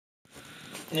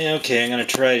Okay, I'm going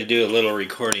to try to do a little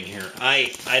recording here.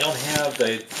 I don't have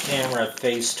the camera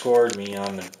face toward me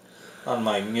on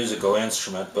my musical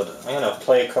instrument, but I'm going to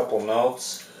play a couple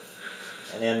notes,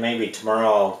 and then maybe tomorrow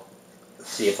I'll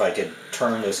see if I could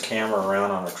turn this camera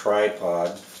around on a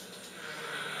tripod.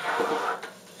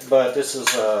 But this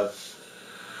is a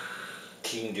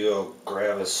King Duo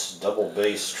Gravis double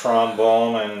bass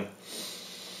trombone and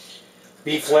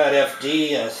B flat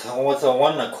FD with a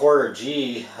 1 1/4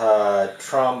 G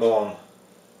trombone,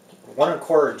 1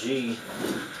 1/4 G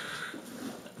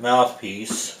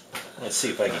mouthpiece. Let's see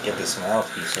if I can get this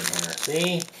mouthpiece in here.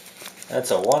 See,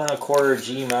 that's a 1 1/4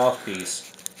 G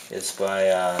mouthpiece. It's by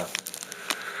a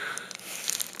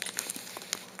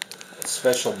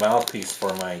special mouthpiece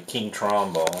for my King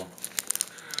trombone.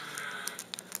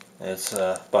 It's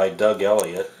by Doug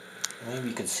Elliot. Maybe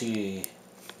you can see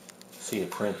a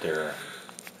print there.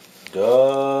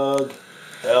 Doug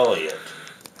Elliot.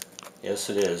 Yes,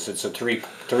 it is. It's a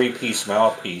three-piece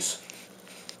mouthpiece,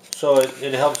 so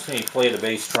it helps me play the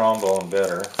bass trombone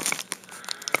better.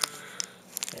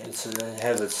 It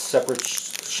has a separate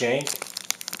shank,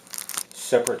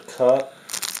 separate cup,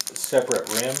 separate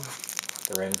rim.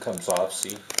 The rim comes off,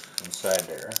 see, inside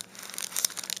there.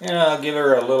 And I'll give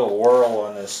her a little whirl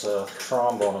on this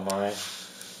trombone of mine.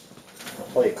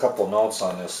 I'll play a couple notes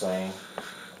on this thing.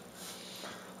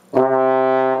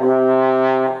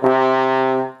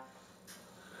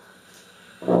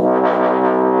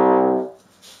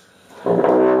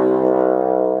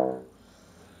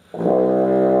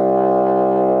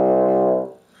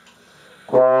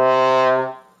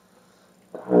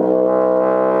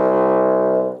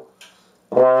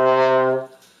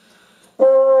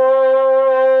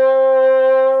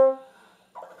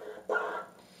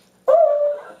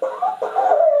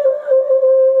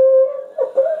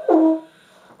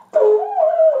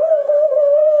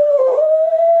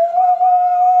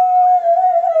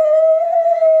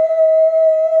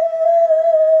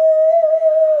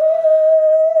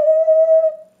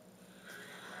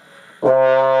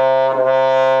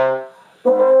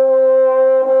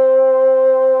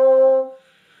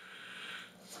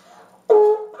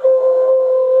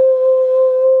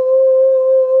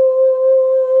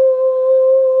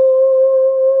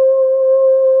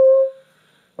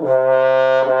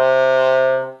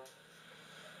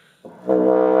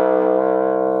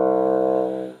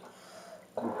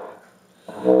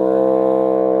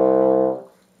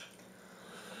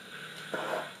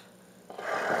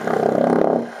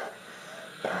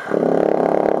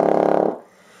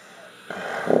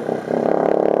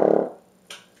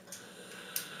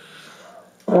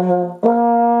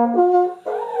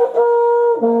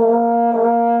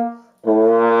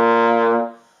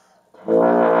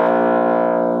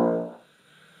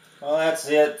 Well, that's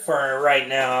it for right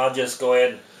now. I'll just go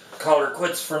ahead and call her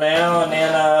quits for now, and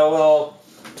then we'll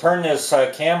turn this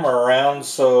camera around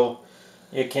so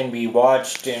it can be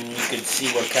watched and you can see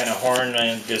what kind of horn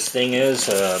this thing is.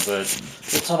 But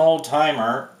it's an old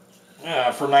timer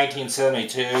from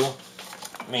 1972,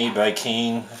 made by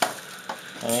King.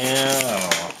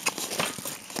 And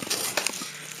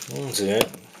that's it.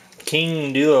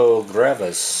 King Duo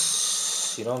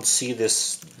Gravis. You don't see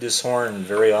this horn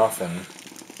very often.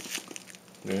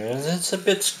 It's a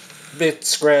bit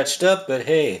scratched up, but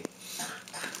hey,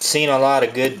 seen a lot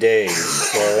of good days.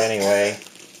 So anyway,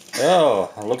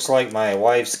 oh, it looks like my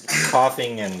wife's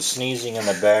coughing and sneezing in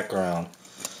the background.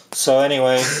 So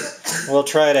anyway, we'll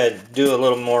try to do a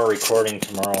little more recording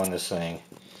tomorrow on this thing.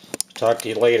 Talk to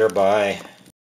you later. Bye.